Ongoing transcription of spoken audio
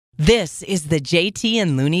This is the JT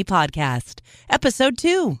and Looney Podcast, Episode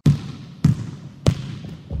 2.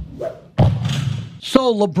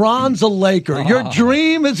 So LeBron's a Laker. Your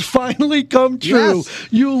dream has finally come true. Yes.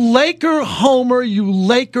 You Laker homer, you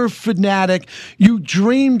Laker fanatic. You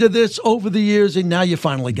dreamed of this over the years, and now you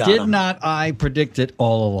finally got Did him. not I predict it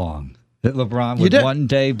all along? That LeBron would one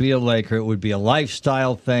day be a Laker. It would be a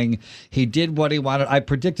lifestyle thing. He did what he wanted. I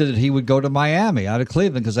predicted that he would go to Miami out of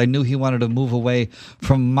Cleveland because I knew he wanted to move away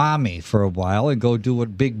from mommy for a while and go do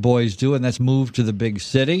what big boys do, and that's move to the big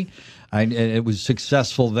city. And it was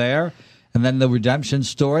successful there. And then the redemption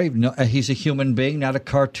story. No, he's a human being, not a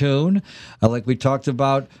cartoon. Like we talked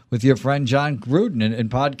about with your friend John Gruden in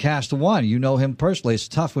Podcast 1. You know him personally. It's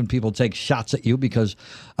tough when people take shots at you because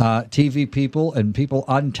TV people and people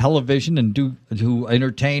on television and who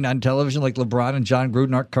entertain on television like LeBron and John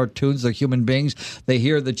Gruden aren't cartoons. They're human beings. They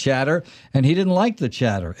hear the chatter. And he didn't like the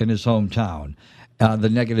chatter in his hometown, the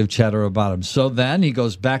negative chatter about him. So then he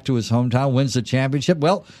goes back to his hometown, wins the championship.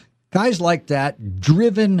 Well, guys like that,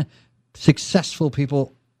 driven successful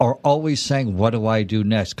people are always saying, what do I do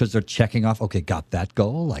next? Because they're checking off, okay, got that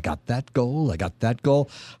goal, I got that goal, I got that goal.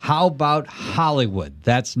 How about Hollywood?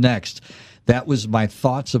 That's next. That was my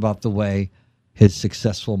thoughts about the way his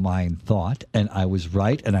successful mind thought, and I was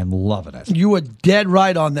right, and I'm loving it. You were dead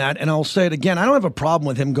right on that, and I'll say it again. I don't have a problem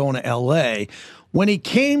with him going to L.A. When he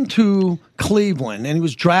came to Cleveland, and he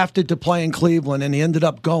was drafted to play in Cleveland, and he ended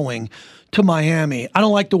up going to Miami, I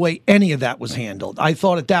don't like the way any of that was handled. I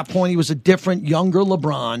thought at that point he was a different, younger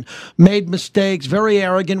LeBron, made mistakes, very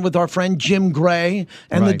arrogant with our friend Jim Gray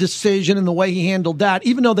and the decision and the way he handled that,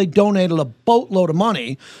 even though they donated a boatload of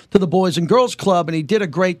money to the Boys and Girls Club, and he did a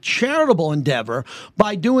great charitable endeavor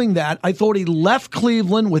by doing that. I thought he left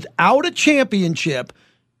Cleveland without a championship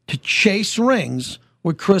to chase rings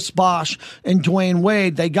with Chris Bosh and Dwayne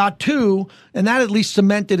Wade. They got two, and that at least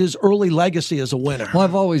cemented his early legacy as a winner. Well,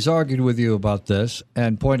 I've always argued with you about this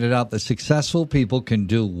and pointed out that successful people can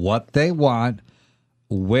do what they want,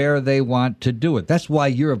 where they want to do it. That's why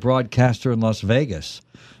you're a broadcaster in Las Vegas,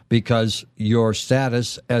 because your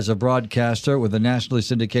status as a broadcaster with a nationally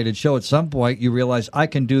syndicated show, at some point you realize I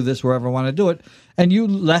can do this wherever I want to do it. And you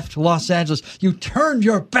left Los Angeles. You turned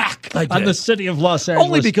your back on the city of Los Angeles.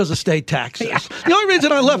 Only because of state taxes. The only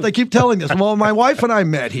reason I left, I keep telling this. Well, my wife and I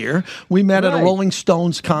met here. We met at a Rolling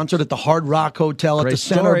Stones concert at the Hard Rock Hotel at the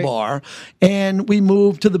Center Bar. And we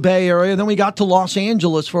moved to the Bay Area. Then we got to Los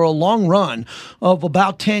Angeles for a long run of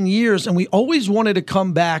about 10 years. And we always wanted to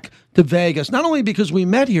come back to Vegas, not only because we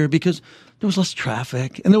met here, because there was less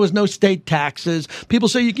traffic and there was no state taxes. People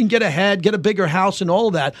say you can get ahead, get a bigger house and all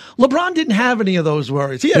that. LeBron didn't have any of those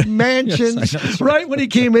worries. He had mansions right when he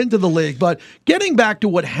came into the league. But getting back to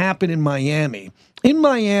what happened in Miami,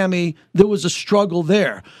 there was a struggle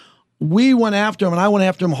there. We went after him, and I went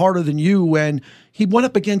after him harder than you when he went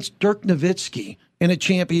up against Dirk Nowitzki in a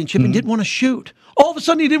championship and didn't want to shoot. All of a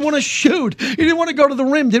sudden, he didn't want to shoot. He didn't want to go to the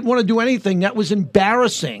rim, didn't want to do anything. That was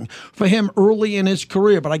embarrassing for him early in his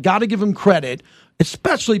career. But I got to give him credit,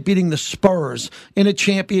 especially beating the Spurs in a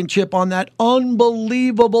championship on that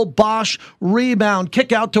unbelievable Bosh rebound.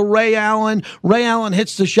 Kick out to Ray Allen. Ray Allen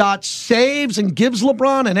hits the shot, saves, and gives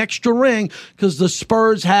LeBron an extra ring because the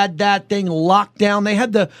Spurs had that thing locked down. They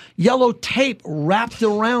had the yellow tape wrapped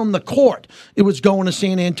around the court. It was going to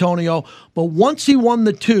San Antonio. But once he won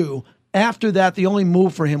the two, after that, the only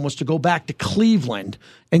move for him was to go back to Cleveland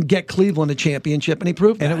and get Cleveland a championship, and he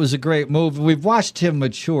proved that. And it was a great move. We've watched him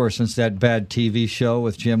mature since that bad TV show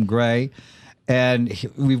with Jim Gray, and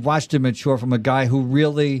we've watched him mature from a guy who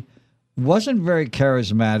really wasn't very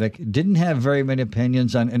charismatic, didn't have very many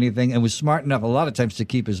opinions on anything, and was smart enough a lot of times to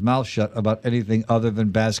keep his mouth shut about anything other than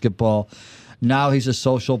basketball. Now he's a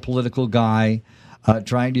social, political guy.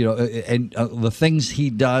 Trying, and the things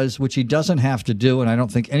he does, which he doesn't have to do, and I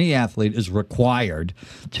don't think any athlete is required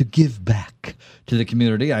to give back to the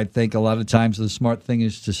community. I think a lot of times the smart thing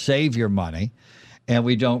is to save your money, and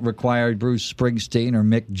we don't require Bruce Springsteen or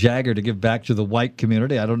Mick Jagger to give back to the white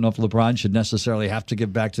community. I don't know if LeBron should necessarily have to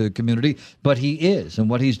give back to the community, but he is,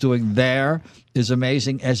 and what he's doing there is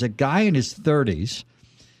amazing. As a guy in his 30s,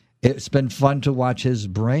 it's been fun to watch his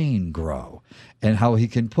brain grow and how he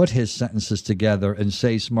can put his sentences together and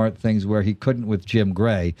say smart things where he couldn't with Jim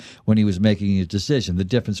Gray when he was making his decision. The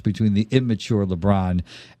difference between the immature LeBron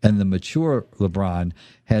and the mature LeBron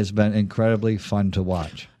has been incredibly fun to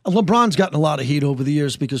watch. LeBron's gotten a lot of heat over the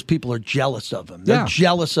years because people are jealous of him. They're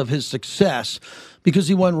jealous of his success. because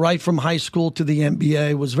he went right from high school to the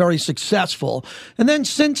NBA, was very successful. And then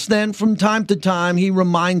since then, from time to time, he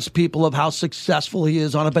reminds people of how successful he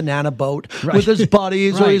is on a banana boat with his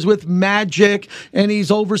buddies, or he's with Magic, and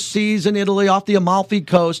he's overseas in Italy off the Amalfi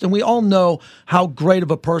Coast. And we all know how great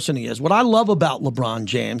of a person he is. What I love about LeBron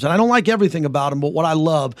James, and I don't like everything about him, but what I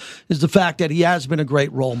love is the fact that he has been a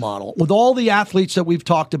great role model. With all the athletes that we've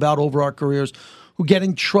talked about over our careers who get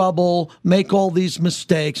in trouble, make all these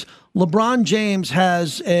mistakes, LeBron James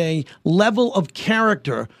has a level of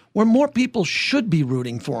character where more people should be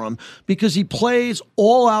rooting for him because he plays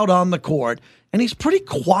all out on the court. And he's pretty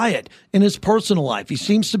quiet in his personal life. He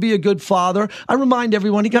seems to be a good father. I remind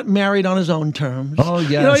everyone he got married on his own terms. Oh, yes.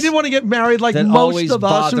 You know, he didn't want to get married like that most of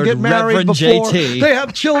us who get married Reverend before JT. they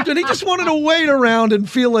have children. He just wanted to wait around and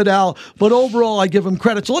feel it out. But overall, I give him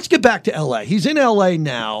credit. So let's get back to L.A. He's in L.A.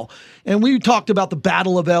 now. And we talked about the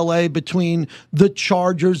Battle of L.A. between the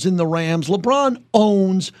Chargers and the Rams. LeBron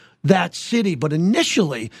owns that city. But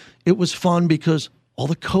initially, it was fun because all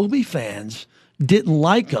the Kobe fans didn't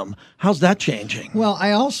like him. How's that changing? Well,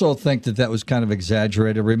 I also think that was kind of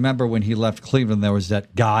exaggerated. Remember when he left Cleveland, there was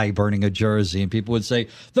that guy burning a jersey, and people would say,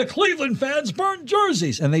 the Cleveland fans burned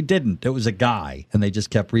jerseys. And they didn't. It was a guy, and they just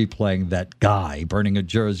kept replaying that guy burning a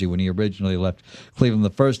jersey when he originally left Cleveland the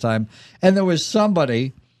first time. And there was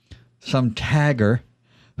somebody, some tagger,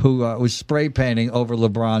 who was spray painting over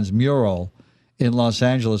LeBron's mural in Los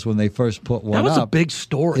Angeles when they first put one up. That was a big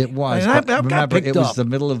story. It was. I Remember, it was up. the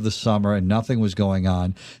middle of the summer and nothing was going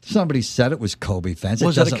on. Somebody said it was Kobe fans.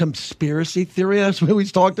 Was that a conspiracy theory? That's what we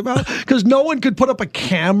talked about? Because no one could put up a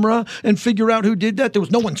camera and figure out who did that. There was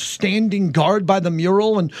no one standing guard by the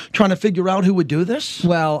mural and trying to figure out who would do this?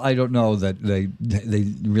 Well, I don't know that they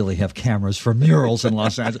really have cameras for murals in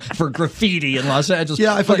Los Angeles, for graffiti in Los Angeles.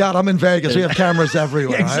 Yeah, I forgot. I'm in Vegas. We have cameras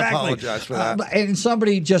everywhere. Exactly. I apologize for that. And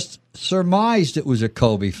somebody just surmised it was a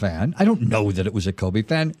Kobe fan. I don't know that it was a Kobe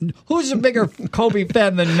fan. Who's a bigger Kobe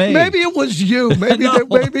fan than me? Maybe it was you. Maybe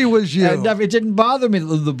it was you. And it didn't bother me that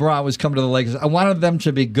LeBron was coming to the Lakers. I wanted them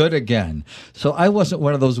to be good again. So I wasn't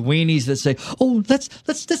one of those weenies that say, "Oh, let's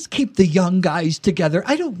keep the young guys together."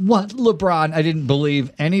 I don't want LeBron. I didn't believe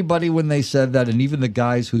anybody when they said that, and even the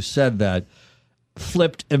guys who said that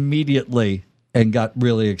flipped immediately and got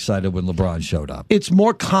really excited when LeBron showed up. It's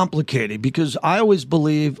more complicated because I always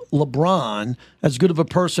believe LeBron, as good of a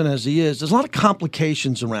person as he is, there's a lot of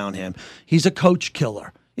complications around him. He's a coach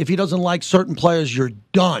killer. If he doesn't like certain players, you're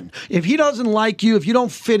done. If he doesn't like you, if you don't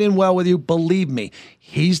fit in well with you, believe me,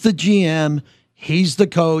 he's the GM. He's the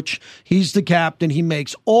coach. He's the captain. He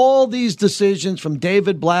makes all these decisions from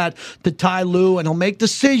David Blatt to Ty Lue, and he'll make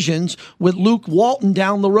decisions with Luke Walton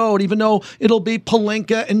down the road, even though it'll be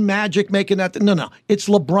Pelinka and Magic making that. No. It's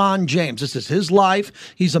LeBron James. This is his life.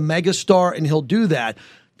 He's a megastar, and he'll do that.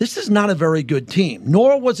 This is not a very good team,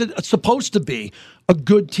 nor was it supposed to be a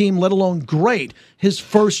good team, let alone great, his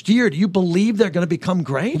first year. Do you believe they're going to become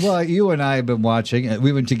great? Well, you and I have been watching.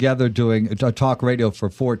 We've been together doing talk radio for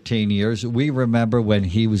 14 years. We remember when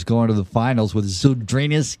he was going to the finals with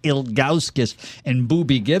Zydrunas Ilgauskas and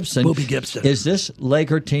Boobie Gibson. Boobie Gibson. Is this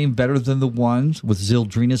Laker team better than the ones with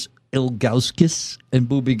Zydrunas Ilgauskas and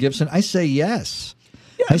Boobie Gibson? I say yes.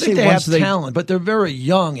 Yeah, I think they have talent, but they're very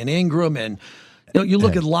young, and Ingram and you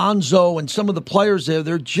look at Lonzo and some of the players there,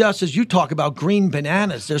 they're just, as you talk about, green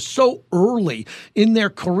bananas. They're so early in their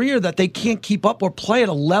career that they can't keep up or play at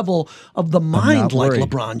a level of the mind like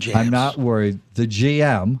LeBron James. I'm not worried. The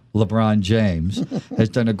GM, LeBron James,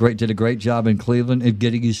 did a great job in Cleveland of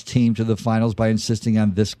getting his team to the finals by insisting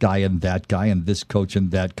on this guy and that guy and this coach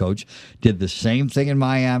and that coach. Did the same thing in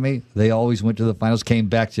Miami. They always went to the finals, came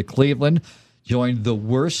back to Cleveland, joined the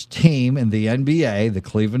worst team in the NBA, the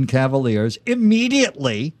Cleveland Cavaliers,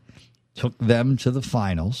 immediately took them to the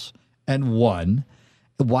finals and won.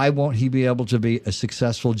 Why won't he be able to be a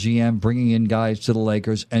successful GM, bringing in guys to the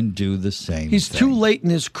Lakers and do the same He's thing? too late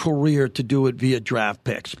in his career to do it via draft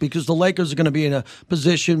picks because the Lakers are going to be in a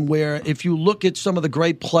position where if you look at some of the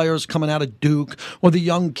great players coming out of Duke or the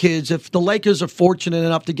young kids, if the Lakers are fortunate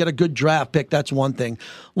enough to get a good draft pick, that's one thing.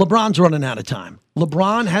 LeBron's running out of time.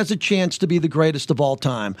 LeBron has a chance to be the greatest of all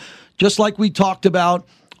time. Just like we talked about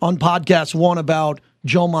on podcast one about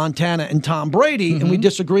Joe Montana and Tom Brady, and we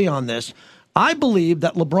disagree on this. I believe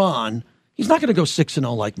that LeBron, he's not going to go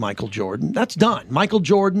 6-0 like Michael Jordan. That's done. Michael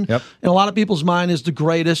Jordan, in a lot of people's mind, is the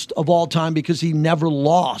greatest of all time because he never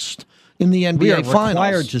lost in the NBA we are Finals.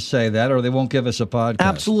 Required to say that, or they won't give us a podcast.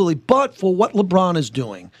 Absolutely. But for what LeBron is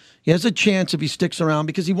doing, he has a chance if he sticks around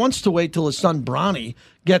because he wants to wait till his son Bronny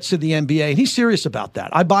gets to the NBA, and he's serious about that.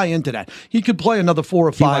 I buy into that. He could play another 4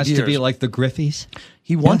 or 5 years. He wants to be like the Griffeys?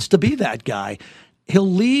 He wants to be that guy. he'll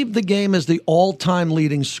leave the game as the all-time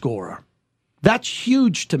leading scorer. That's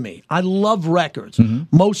huge to me. I love records.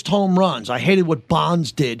 Most home runs. I hated what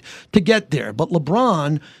Bonds did to get there. But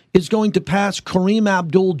LeBron is going to pass Kareem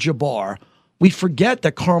Abdul-Jabbar. We forget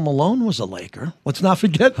that Karl Malone was a Laker. Let's not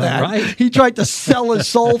forget that. Right. He tried to sell his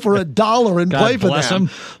soul for $1 and God play for bless them.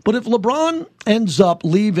 him. But if LeBron ends up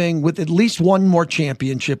leaving with at least one more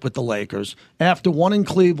championship with the Lakers, after one in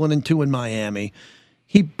Cleveland and two in Miami,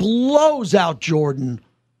 he blows out Jordan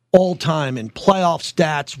all time in playoff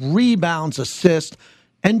stats, rebounds, assists,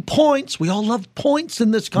 and points. We all love points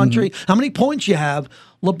in this country. How many points you have?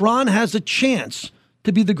 LeBron has a chance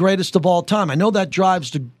to be the greatest of all time. I know that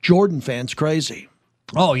drives the Jordan fans crazy.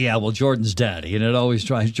 Oh, yeah, well, Jordan's daddy, and it always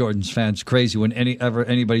drives Jordan's fans crazy when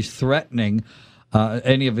anybody's threatening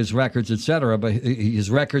any of his records, etc. But his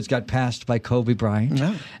records got passed by Kobe Bryant,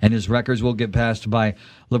 and his records will get passed by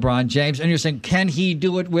LeBron James. And you're saying, can he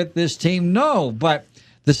do it with this team? No, but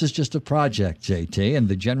this is just a project, JT, and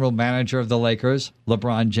the general manager of the Lakers,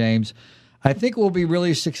 LeBron James, I think will be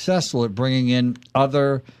really successful at bringing in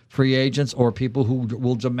other free agents or people who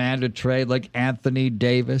will demand a trade, like Anthony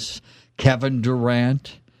Davis, Kevin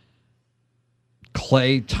Durant,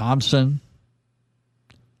 Klay Thompson.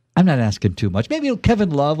 I'm not asking too much. Maybe Kevin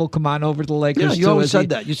Love will come on over to the Lakers. Yeah, you always said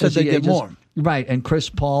that. You said they'd get more. Right, and Chris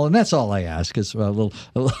Paul, and that's all I ask is a little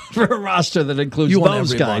for a roster that includes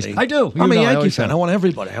those guys. I do. I'm a Yankee fan. I want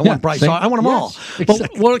everybody. I want Bryce. I want them all. Exactly.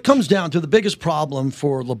 But what it comes down to, the biggest problem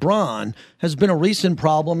for LeBron has been a recent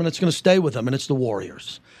problem, and it's going to stay with him, and it's the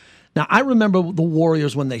Warriors. Now, I remember the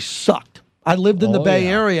Warriors when they sucked. I lived in the Bay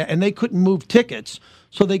Area, and they couldn't move tickets.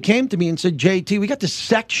 So they came to me and said, JT, we got this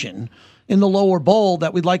section in the lower bowl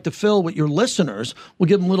that we'd like to fill with your listeners. We'll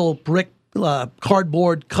give them little brick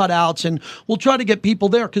cardboard cutouts, and we'll try to get people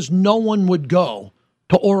there because no one would go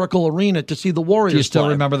to Oracle Arena to see the Warriors. Do you still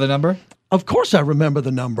play. Remember the number? Of course I remember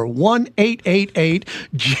the number,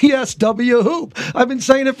 1-888-GSW-HOOP. I've been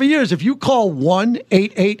saying it for years. If you call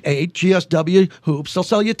 1-888-GSW-HOOPS, they'll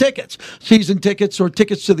sell you tickets, season tickets or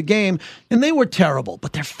tickets to the game. And they were terrible,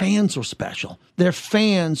 but their fans were special. Their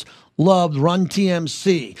fans loved Run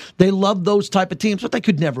TMC. They loved those type of teams, but they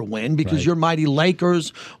could never win because your mighty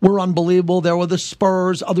Lakers were unbelievable. There were the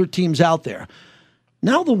Spurs, other teams out there.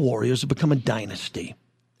 Now the Warriors have become a dynasty.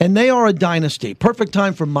 And they are a dynasty. Perfect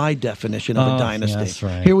time for my definition of a dynasty. That's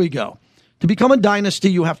right. Here we go. To become a dynasty,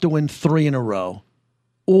 you have to win 3 in a row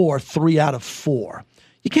or 3 out of 4.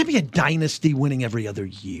 You can't be a dynasty winning every other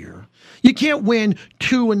year. You can't win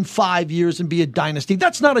 2 in 5 years and be a dynasty.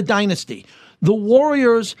 That's not a dynasty. The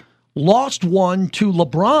Warriors lost one to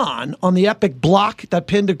LeBron on the epic block that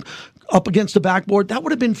pinned up against the backboard. That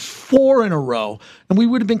would have been 4 in a row, and we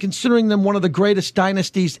would have been considering them one of the greatest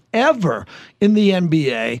dynasties ever in the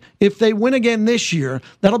NBA. If they win again this year,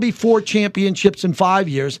 that'll be 4 championships in 5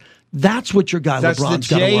 years. That's what your guy LeBron's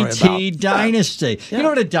got to worry about. That's the JT dynasty. Yeah. You know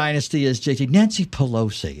what a dynasty is, JT? Nancy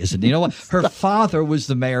Pelosi, isn't it? You know what? Her father was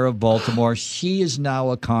the mayor of Baltimore. She is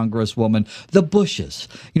now a congresswoman. The Bushes.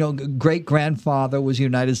 You know, great-grandfather was a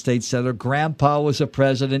United States senator. Grandpa was a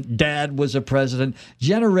president. Dad was a president.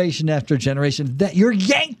 Generation after generation. Your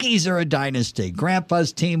Yankees are a dynasty.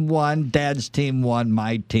 Grandpa's team won. Dad's team won.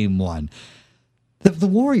 My team won. The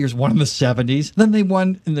Warriors won in the 70s. Then they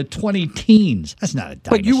won in the 20-teens. That's not a dynasty.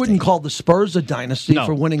 But you wouldn't call the Spurs a dynasty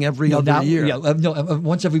for winning every other year. Yeah,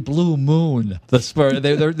 once every blue moon, the Spurs.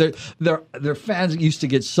 Their fans used to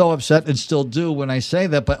get so upset and still do when I say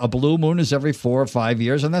that. But a blue moon is every 4 or 5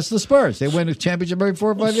 years, and that's the Spurs. They win a championship every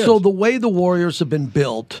 4 or 5 years. So the way the Warriors have been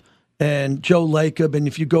built, and Joe Lacob, and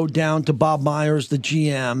if you go down to Bob Myers, the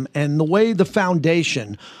GM, and the way the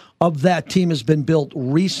foundation of that team has been built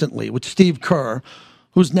recently with Steve Kerr,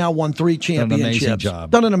 who's now won 3 championships.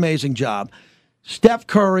 Done an amazing job. Steph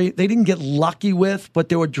Curry, they didn't get lucky with, but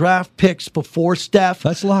there were draft picks before Steph.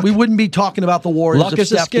 That's luck. We wouldn't be talking about the Warriors luck if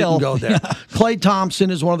Steph didn't go there. Yeah. Klay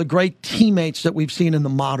Thompson is one of the great teammates that we've seen in the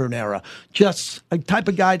modern era. Just a type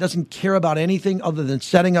of guy doesn't care about anything other than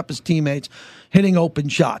setting up his teammates, hitting open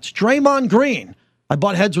shots. Draymond Green, I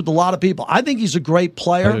butt heads with a lot of people. I think he's a great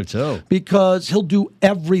player I do too. because he'll do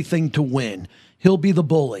everything to win. He'll be the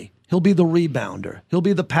bully. He'll be the rebounder. He'll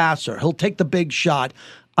be the passer. He'll take the big shot.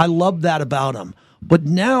 I love that about him. But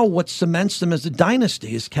now what cements them as a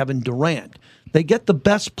dynasty is Kevin Durant. They get the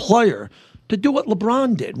best player to do what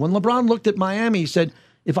LeBron did. When LeBron looked at Miami, he said,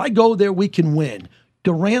 if I go there, we can win.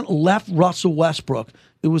 Durant left Russell Westbrook.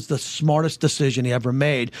 It was the smartest decision he ever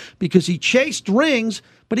made because he chased rings,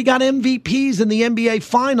 but he got MVPs in the NBA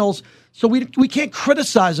Finals. So we can't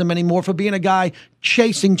criticize him anymore for being a guy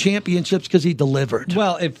chasing championships because he delivered.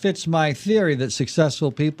 Well, it fits my theory that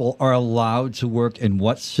successful people are allowed to work in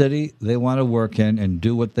what city they want to work in and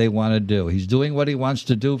do what they want to do. He's doing what he wants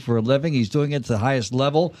to do for a living. He's doing it to the highest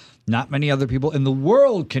level. Not many other people in the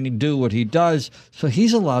world can do what he does. So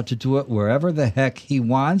he's allowed to do it wherever the heck he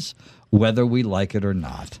wants, whether we like it or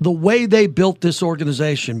not. The way they built this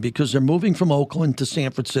organization, because they're moving from Oakland to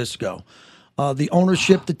San Francisco, the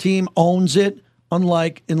ownership, the team owns it,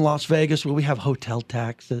 unlike in Las Vegas where we have hotel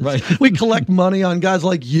taxes. Right. We collect money on guys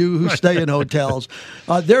like you who stay in hotels.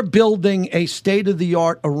 They're building a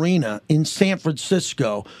state-of-the-art arena in San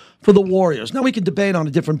Francisco for the Warriors. Now, we can debate on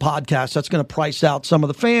a different podcast. That's going to price out some of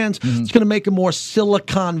the fans. Mm-hmm. It's going to make it more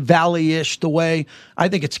Silicon Valley-ish the way I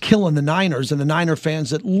think it's killing the Niners and the Niner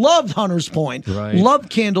fans that loved Hunters Point,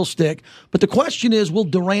 loved Candlestick. But the question is, will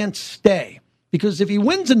Durant stay? Because if he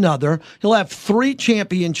wins another, he'll have 3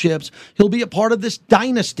 championships. He'll be a part of this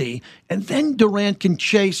dynasty. And then Durant can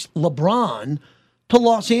chase LeBron to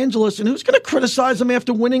Los Angeles. And who's going to criticize him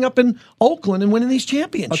after winning up in Oakland and winning these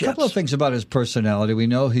championships? A couple of things about his personality. We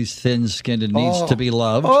know he's thin-skinned and needs to be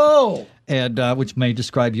loved. And which may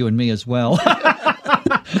describe you and me as well.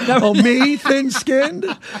 Me, thin-skinned?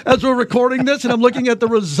 As we're recording this and I'm looking at the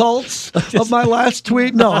results of my last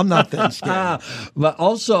tweet? No, I'm not thin-skinned. But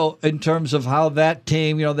also, in terms of how that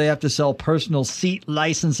team, they have to sell personal seat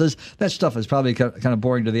licenses. That stuff is probably kind of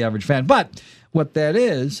boring to the average fan. But what that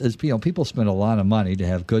is people spend a lot of money to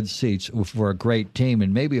have good seats for a great team.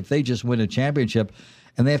 And maybe if they just win a championship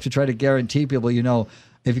and they have to try to guarantee people,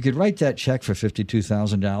 if you could write that check for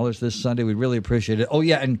 $52,000 this Sunday, we'd really appreciate it. Oh,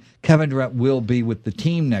 yeah, and Kevin Durant will be with the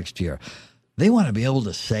team next year. They want to be able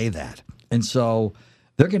to say that. And so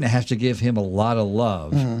they're going to have to give him a lot of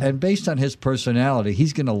love. Mm-hmm. And based on his personality,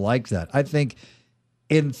 he's going to like that. I think,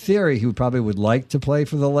 in theory, he probably would like to play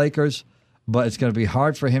for the Lakers, but it's going to be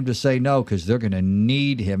hard for him to say no because they're going to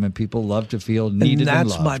need him, and people love to feel needed and loved. And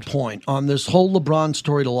that's my point on this whole LeBron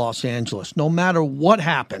story to Los Angeles. No matter what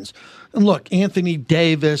happens, and look, Anthony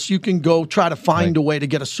Davis, you can go try to find a way to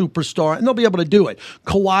get a superstar, and they'll be able to do it.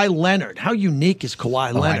 Kawhi Leonard, how unique is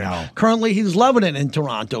Kawhi Leonard? I know. Currently, he's loving it in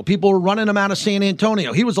Toronto. People are running him out of San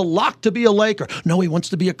Antonio. He was a lock to be a Laker. No, he wants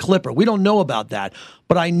to be a Clipper. We don't know about that.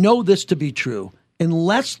 But I know this to be true.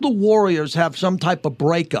 Unless the Warriors have some type of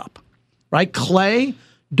breakup, right? Clay,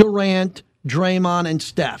 Durant, Draymond, and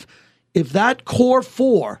Steph. If that core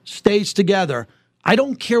 4 stays together, I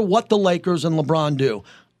don't care what the Lakers and LeBron do.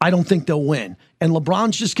 I don't think they'll win. And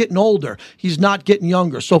LeBron's just getting older. He's not getting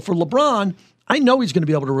younger. So for LeBron, I know he's going to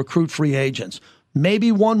be able to recruit free agents.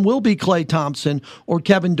 Maybe one will be Klay Thompson or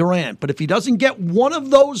Kevin Durant. But if he doesn't get one of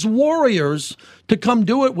those Warriors to come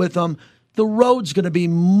do it with him, the road's going to be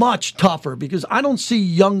much tougher because I don't see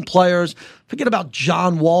young players. Forget about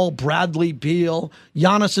John Wall, Bradley Beal.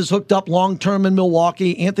 Giannis is hooked up long-term in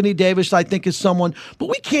Milwaukee. Anthony Davis, I think, is someone. But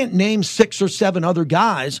we can't name 6 or 7 other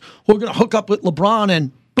guys who are going to hook up with LeBron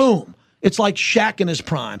and boom. It's like Shaq in his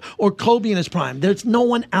prime or Kobe in his prime. There's no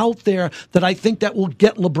one out there that I think that will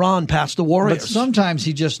get LeBron past the Warriors. But sometimes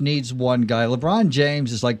he just needs one guy. LeBron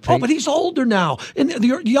James is like... but he's older now. And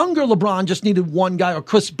the younger LeBron just needed one guy, or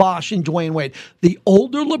Chris Bosh and Dwayne Wade. The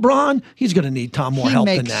older LeBron, he's going to need more help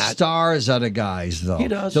than that. He makes stars out of guys, though. He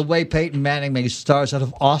does. The way Peyton Manning makes stars out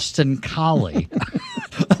of Austin Collie.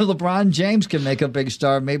 LeBron James can make a big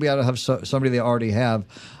star, maybe out of somebody they already have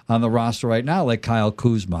on the roster right now, like Kyle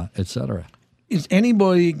Kuzma, etc. Is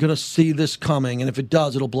anybody going to see this coming? And if it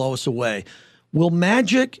does, it'll blow us away. Will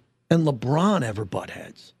Magic and LeBron ever butt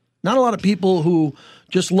heads? Not a lot of people who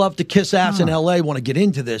just love to kiss ass in L.A. want to get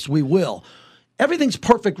into this. We will. Everything's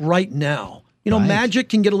perfect right now. Magic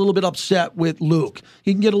can get a little bit upset with Luke.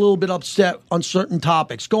 He can get a little bit upset on certain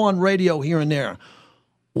topics, go on radio here and there.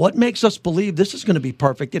 What makes us believe this is going to be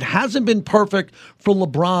perfect? It hasn't been perfect for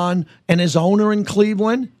LeBron and his owner in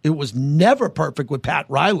Cleveland. It was never perfect with Pat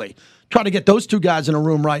Riley. Try to get those 2 guys in a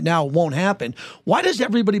room right now. It won't happen. Why does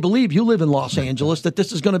everybody believe, you live in Los Angeles, that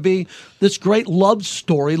this is going to be this great love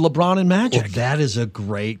story, LeBron and Magic? Well, that is a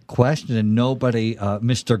great question, and nobody,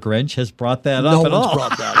 Mr. Grinch, has brought that up at all. No one's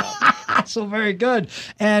brought that up. So very good.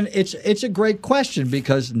 And it's a great question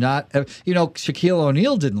because Shaquille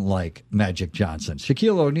O'Neal didn't like Magic Johnson.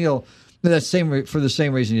 Shaquille O'Neal, for the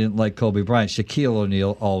same reason he didn't like Kobe Bryant. Shaquille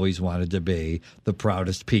O'Neal always wanted to be the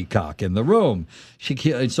proudest peacock in the room.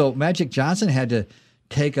 And so Magic Johnson had to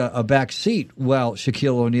take a back seat while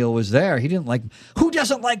Shaquille O'Neal was there. He didn't like... Who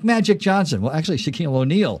doesn't like Magic Johnson? Well, actually, Shaquille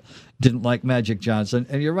O'Neal didn't like Magic Johnson.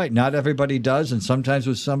 And you're right, not everybody does. And sometimes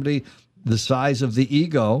with somebody the size of the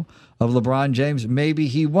ego of LeBron James, maybe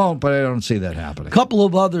he won't, but I don't see that happening. A couple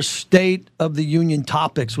of other State of the Union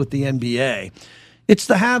topics with the NBA. It's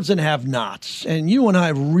the haves and have-nots. And you and I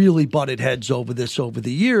have really butted heads over this over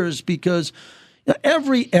the years because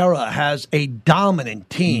every era has a dominant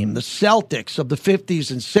team, the Celtics of the 50s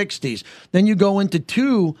and 60s. Then you go into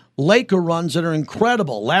two Laker runs that are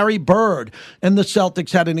incredible. Larry Bird and the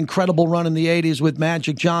Celtics had an incredible run in the 80s with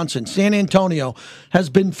Magic Johnson. San Antonio has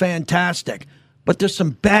been fantastic. But there's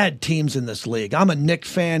some bad teams in this league. I'm a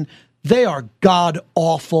Knicks fan. They are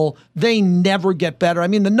god-awful. They never get better. I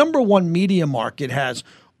mean, the number one media market has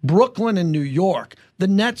Brooklyn and New York, the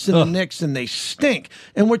Nets and the Knicks, and they stink.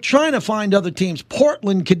 And we're trying to find other teams.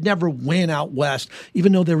 Portland could never win out west,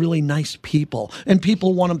 even though they're really nice people, and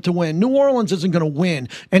people want them to win. New Orleans isn't going to win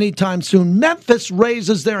anytime soon. Memphis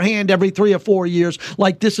raises their hand every 3 or 4 years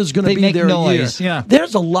like this is going to be their noise. year. Yeah.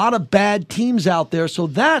 There's a lot of bad teams out there, so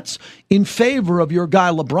that's in favor of your guy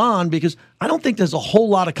LeBron because I don't think there's a whole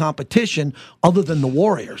lot of competition other than the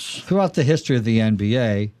Warriors. Throughout the history of the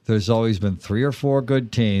NBA, there's always been 3 or 4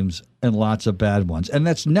 good teams and lots of bad ones. And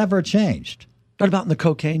that's never changed. What about in the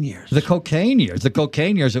cocaine years? The cocaine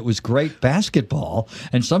years, it was great basketball.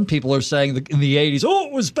 And some people are saying that in the 80s,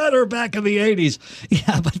 it was better back in the 80s.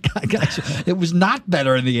 Yeah, but guys, it was not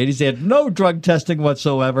better in the 80s. They had no drug testing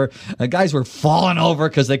whatsoever. Guys were falling over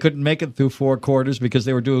because they couldn't make it through 4 quarters because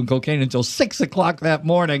they were doing cocaine until 6 o'clock that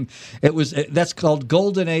morning. That's called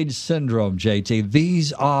Golden Age Syndrome, JT.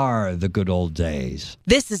 These are the good old days.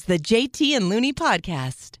 This is the JT and Looney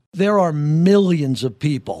Podcast. There are millions of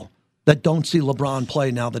people that don't see LeBron play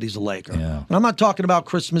now that he's a Laker. Yeah. And I'm not talking about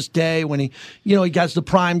Christmas Day when he gets the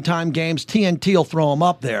primetime games. TNT will throw him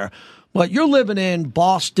up there. But you're living in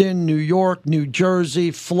Boston, New York, New Jersey,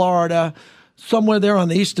 Florida, somewhere there on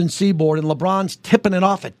the Eastern Seaboard, and LeBron's tipping it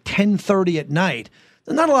off at 10:30 at night.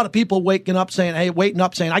 There's not a lot of people waiting up saying, I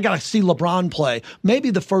got to see LeBron play. Maybe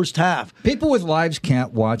the first half. People with lives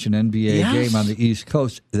can't watch an NBA game on the East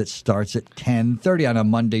Coast that starts at 10:30 on a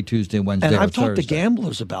Monday, Tuesday, Wednesday, and or I've talked to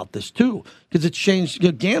gamblers about this, too, because it's changed.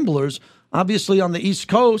 Gamblers, obviously, on the East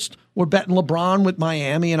Coast, were betting LeBron with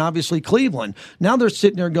Miami and obviously Cleveland. Now they're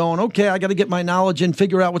sitting there going, okay, I got to get my knowledge and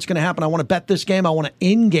figure out what's going to happen. I want to bet this game. I want to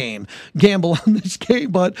in-game gamble on this game.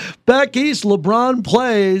 But back east, LeBron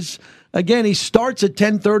plays. Again, he starts at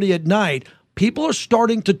 10:30 at night. People are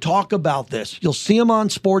starting to talk about this. You'll see him on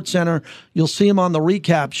SportsCenter. You'll see him on the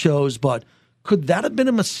recap shows. But could that have been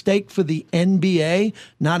a mistake for the NBA,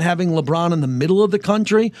 not having LeBron in the middle of the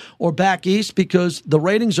country or back east? Because the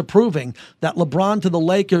ratings are proving that LeBron to the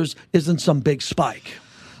Lakers isn't some big spike.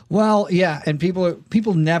 Well, yeah, and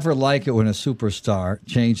people never like it when a superstar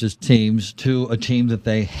changes teams to a team that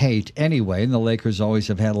they hate anyway. And the Lakers always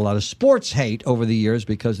have had a lot of sports hate over the years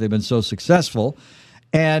because they've been so successful.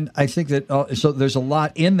 And I think that so there's a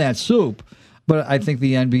lot in that soup. But I think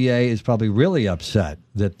the NBA is probably really upset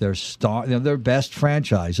that their best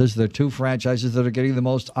franchises, their 2 franchises that are getting the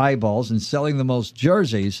most eyeballs and selling the most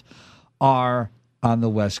jerseys, are on the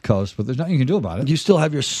West Coast, but there's nothing you can do about it. You still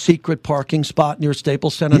have your secret parking spot near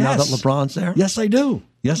Staples Center now that LeBron's there? Yes, I do.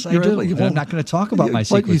 Yes, I do. And I'm not going to talk about my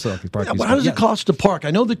secret parking spot. How does it cost to park?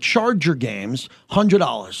 I know the Charger games,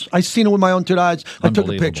 $100. I've seen it with my own 2 eyes. I took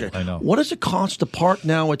a picture. I know. What does it cost to park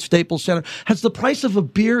now at Staples Center? Has the price of a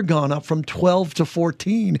beer gone up from 12 to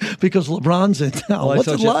 14 because LeBron's in town? Well, what's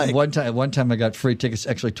it like? One time I got free tickets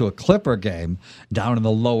actually to a Clipper game down in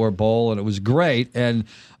the lower bowl, and it was great.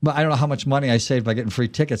 But I don't know how much money I saved by getting free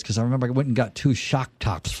tickets because I remember I went and got 2 Shock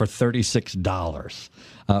Tops for $36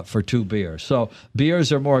 for 2 beers. So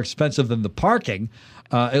beers are more expensive than the parking.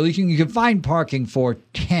 At least you can find parking for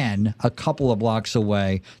 10 a couple of blocks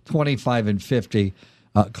away, 25 and 50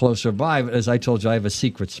 closer by. But as I told you, I have a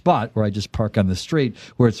secret spot where I just park on the street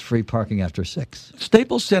where it's free parking after 6.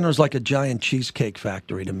 Staples Center is like a giant cheesecake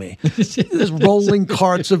factory to me. There's rolling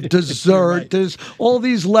carts of dessert. Right. There's all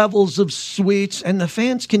these levels of sweets, and the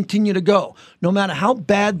fans continue to go. No matter how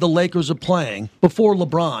bad the Lakers are playing before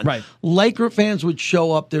LeBron, right. Laker fans would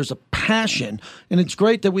show up. There's a passion, and it's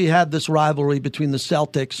great that we had this rivalry between the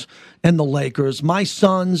Celtics and the Lakers. My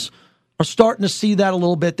sons are starting to see that a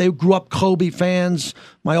little bit. They grew up Kobe fans.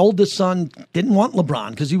 My oldest son didn't want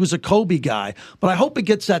LeBron because he was a Kobe guy. But I hope it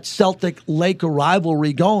gets that Celtic-Laker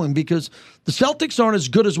rivalry going because the Celtics aren't as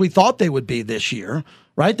good as we thought they would be this year,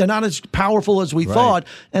 right? They're not as powerful as we thought.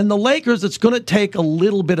 And the Lakers, it's going to take a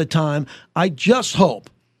little bit of time. I just hope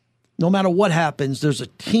no matter what happens, there's a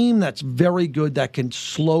team that's very good that can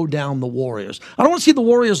slow down the Warriors. I don't want to see the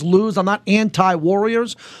Warriors lose. I'm not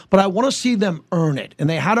anti-Warriors, but I want to see them earn it. And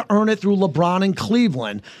they had to earn it through LeBron in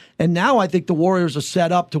Cleveland. And now I think the Warriors are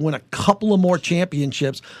set up to win a couple of more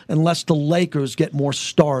championships unless the Lakers get more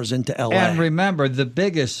stars into L.A. And remember, the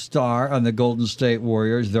biggest star on the Golden State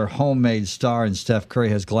Warriors, their homemade star in Steph Curry,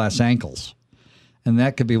 has glass ankles. And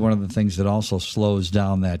that could be one of the things that also slows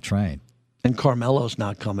down that train. And Carmelo's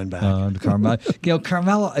not coming back.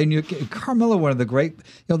 Carmelo, one of the great,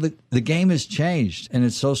 the game has changed. And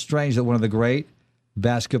it's so strange that one of the great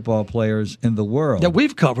basketball players in the world that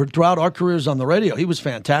we've covered throughout our careers on the radio. He was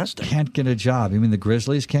fantastic. Can't get a job. You mean the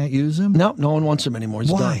Grizzlies can't use him? No one wants him anymore.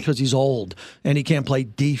 He's Why? done because he's old and he can't play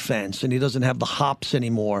defense and he doesn't have the hops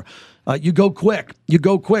anymore. You go quick.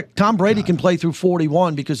 Tom Brady can play through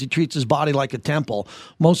 41 because he treats his body like a temple.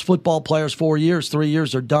 Most football players, 4 years, 3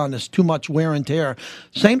 years are done. There's too much wear and tear.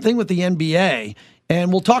 Same thing with the NBA.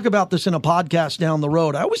 And we'll talk about this in a podcast down the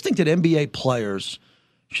road. I always think that NBA players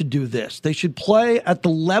should do this. They should play at the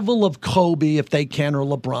level of Kobe if they can, or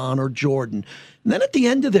LeBron or Jordan. And then at the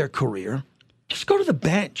end of their career, just go to the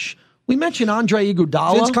bench. We mentioned Andre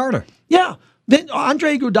Iguodala. Vince Carter. Yeah.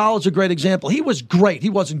 Andre Iguodala is a great example. He was great. He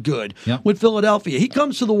wasn't good with Philadelphia. He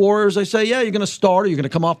comes to the Warriors. They say, yeah, you're going to start or you're going to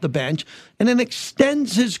come off the bench, and then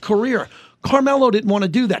extends his career. Carmelo didn't want to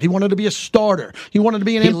do that. He wanted to be a starter. He wanted to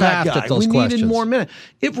be an impact guy. We needed more minutes.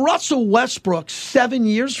 If Russell Westbrook 7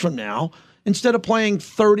 years from now, instead of playing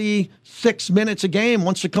 36 minutes a game,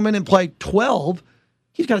 wants to come in and play 12,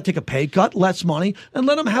 he's got to take a pay cut, less money, and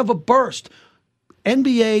let him have a burst.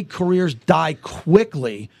 NBA careers die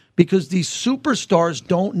quickly because these superstars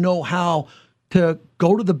don't know how to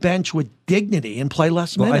go to the bench with dignity and play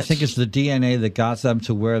less minutes. I think it's the DNA that got them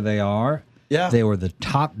to where they are. Yeah. They were the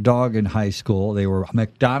top dog in high school. They were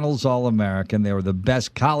McDonald's All-American. They were the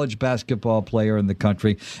best college basketball player in the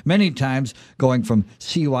country. Many times going from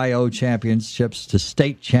CYO championships to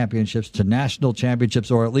state championships to national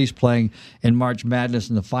championships, or at least playing in March Madness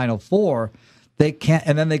in the Final Four. They can't,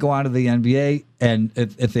 and then they go on to the NBA, and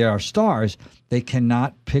if they are stars, they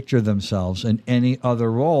cannot picture themselves in any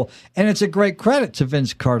other role. And it's a great credit to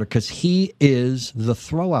Vince Carter because he is the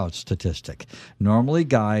throwout statistic. Normally,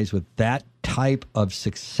 guys with that type of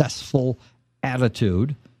successful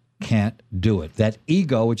attitude can't do it. That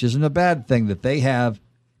ego, which isn't a bad thing that they have,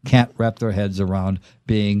 can't wrap their heads around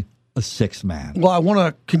being a sixth man. Well, I want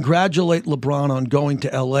to congratulate LeBron on going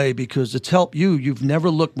to L.A. because it's helped you. You've never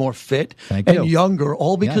looked more fit and younger,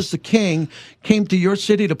 all because the king came to your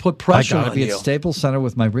city to put pressure on you. I got to be at Staples Center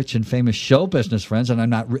with my rich and famous show business friends, and I'm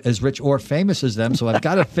not as rich or famous as them, so I've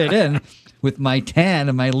got to fit in with my tan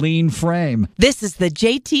and my lean frame. This is the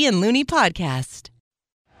JT and Looney Podcast.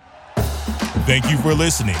 Thank you for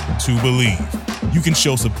listening to Believe. You can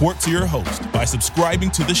show support to your host by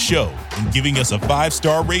subscribing to the show and giving us a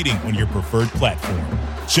 5-star rating on your preferred platform.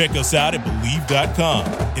 Check us out at Believe.com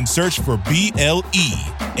and search for BLEAV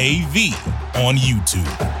on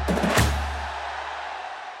YouTube.